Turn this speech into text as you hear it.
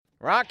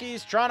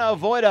Rockies trying to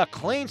avoid a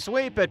clean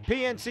sweep at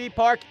PNC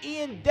Park.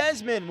 Ian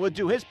Desmond would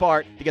do his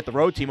part to get the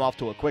road team off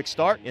to a quick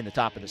start in the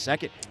top of the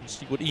second. Let's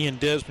see what Ian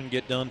Desmond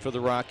get done for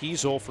the Rockies.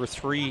 0 for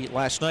 3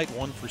 last night,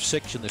 1 for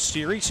 6 in the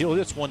series. He'll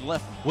hit one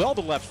left, well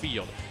to left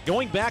field.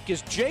 Going back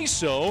is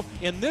Jaso,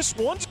 and this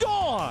one's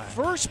gone.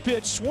 First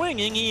pitch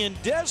swinging, Ian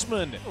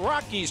Desmond.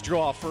 Rockies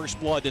draw first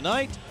blood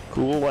tonight.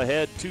 Cool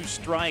ahead, 2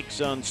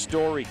 strikes on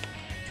Story.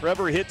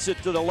 Trevor hits it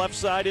to the left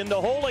side in the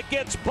hole. It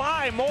gets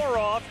by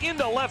Moroff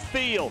into left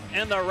field,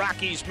 and the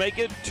Rockies make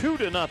it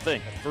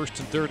 2-0. First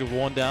and third with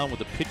 1 down with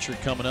the pitcher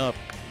coming up.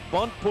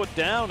 Bunt put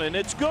down, and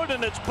it's good,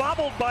 and it's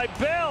bobbled by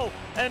Bell,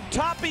 and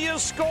Tapia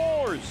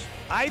scores.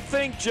 I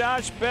think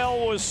Josh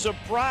Bell was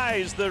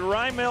surprised that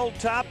Raimel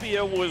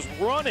Tapia was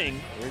running.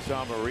 Here's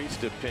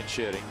Amarista pinch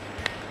hitting,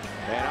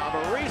 and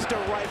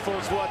Amarista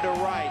rifles one to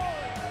right.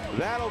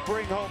 That'll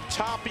bring home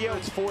Tapia.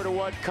 It's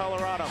 4-1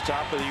 Colorado.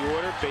 Top of the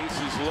order,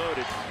 bases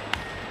loaded.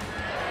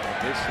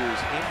 This is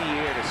in the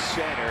air to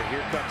center. Here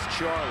comes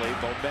Charlie.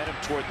 Momentum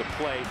toward the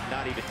plate,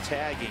 not even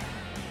tagging.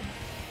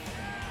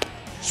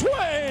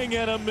 Swing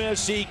and a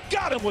miss. He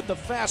got him with the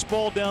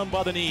fastball down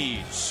by the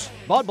knees.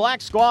 Bud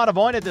Black's squad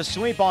avoided the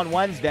sweep on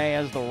Wednesday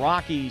as the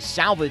Rockies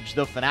salvaged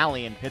the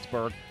finale in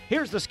Pittsburgh.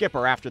 Here's the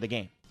skipper after the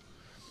game.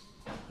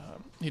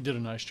 He did a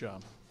nice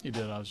job. He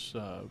did.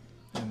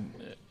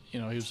 He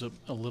was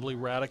a little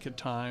erratic at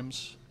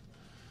times,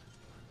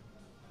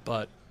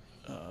 but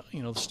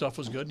the stuff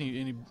was good,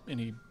 and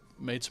he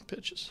made some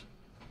pitches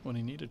when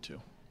he needed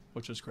to,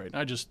 which was great.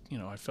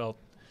 And I felt,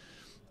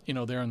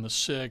 there in the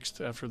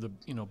 6th after the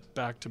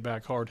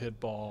back-to-back hard hit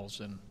balls,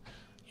 and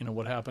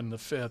what happened in the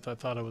 5th. I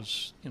thought it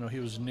was he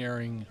was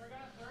nearing,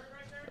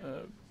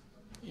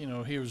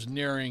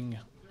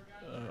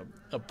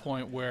 a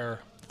point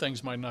where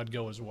things might not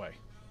go his way,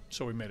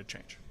 so we made a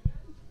change.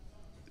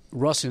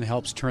 Russin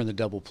helps turn the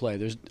double play.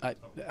 I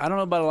don't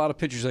know about a lot of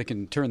pitchers that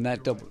can turn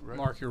that double.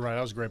 Mark, you're right.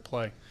 That was a great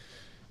play.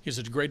 He's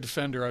a great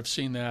defender. I've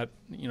seen that,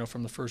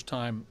 from the first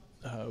time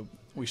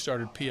we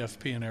started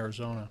PFP in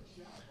Arizona.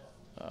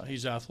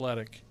 He's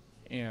athletic,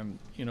 and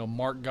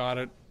Mark got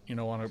it,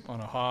 on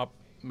a hop,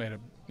 made a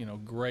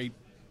great,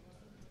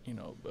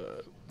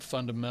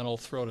 fundamental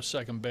throw to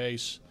second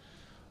base.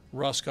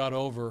 Russ got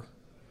over.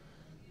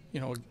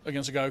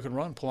 Against a guy who can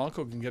run.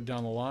 Polanco can get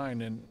down the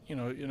line, and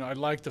I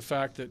like the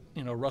fact that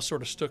Russ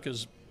sort of stuck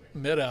his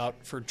mitt out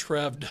for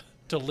Trev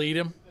to lead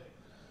him.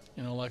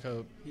 Like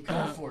a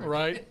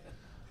right,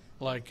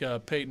 like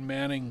Peyton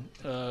Manning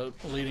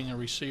leading a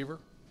receiver,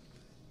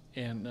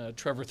 and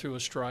Trevor threw a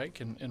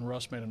strike, and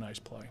Russ made a nice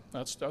play.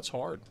 That's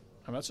hard.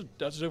 I mean,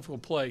 that's a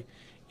difficult play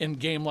in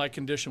game-like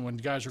condition when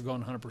guys are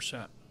going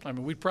 100%. I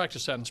mean, we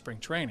practice that in spring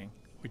training.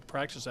 We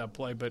practice that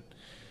play, but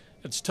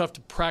it's tough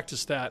to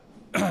practice that.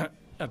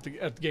 At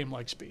the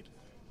game-like speed,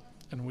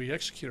 and we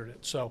executed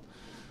it. So,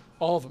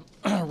 all of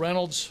them: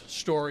 Reynolds,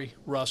 Story,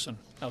 Russin,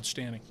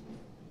 outstanding.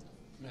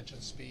 You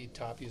mentioned speed.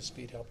 Tapia's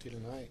speed helped you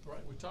tonight.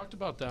 Right, we talked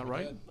about that,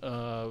 right?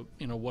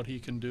 What he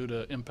can do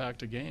to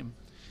impact a game,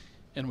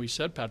 and we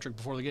said, Patrick,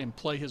 before the game,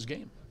 play his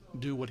game,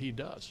 do what he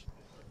does,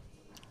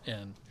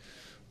 and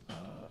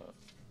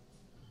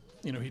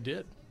he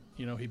did.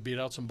 He beat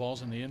out some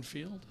balls in the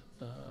infield.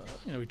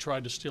 He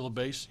tried to steal a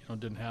base.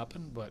 Didn't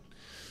happen, but.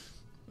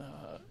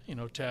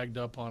 Tagged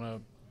up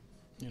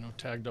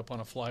on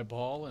a fly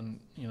ball, and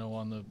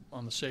on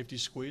the safety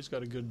squeeze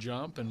got a good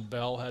jump, and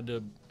Bell had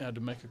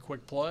to make a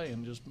quick play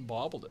and just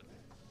bobbled it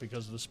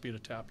because of the speed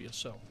of Tapia.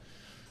 So,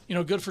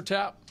 good for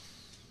Tap.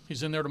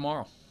 He's in there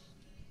tomorrow.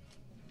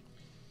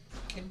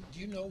 Do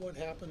you know what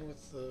happened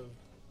with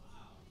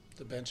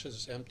the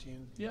benches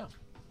emptying? Yeah.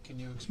 Can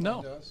you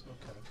explain to us?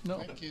 Okay. No.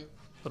 Thank you.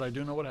 But I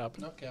do know what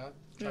happened. Okay. I'm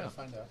trying to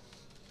find out.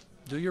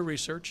 Do your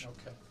research.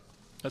 Okay.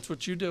 That's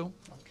what you do.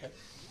 Okay.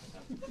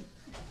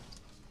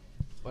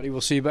 Buddy,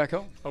 we'll see you back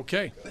home.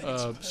 Okay.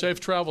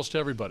 Safe travels to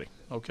everybody.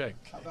 Okay.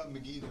 How about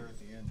McGee there at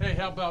the end? Hey,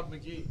 how about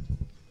McGee?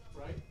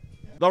 Right?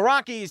 The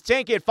Rockies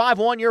take it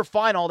 5-1 your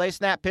final. They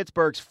snap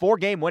Pittsburgh's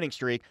 4-game winning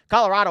streak.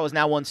 Colorado has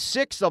now won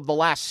 6 of the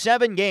last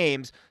 7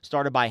 games,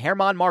 started by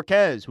German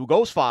Marquez, who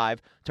goes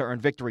 5 to earn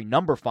victory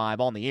number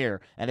 5 on the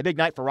year. And a big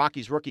night for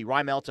Rockies rookie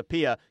Raimel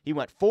Tapia. He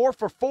went 4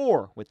 for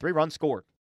 4 with 3 runs scored.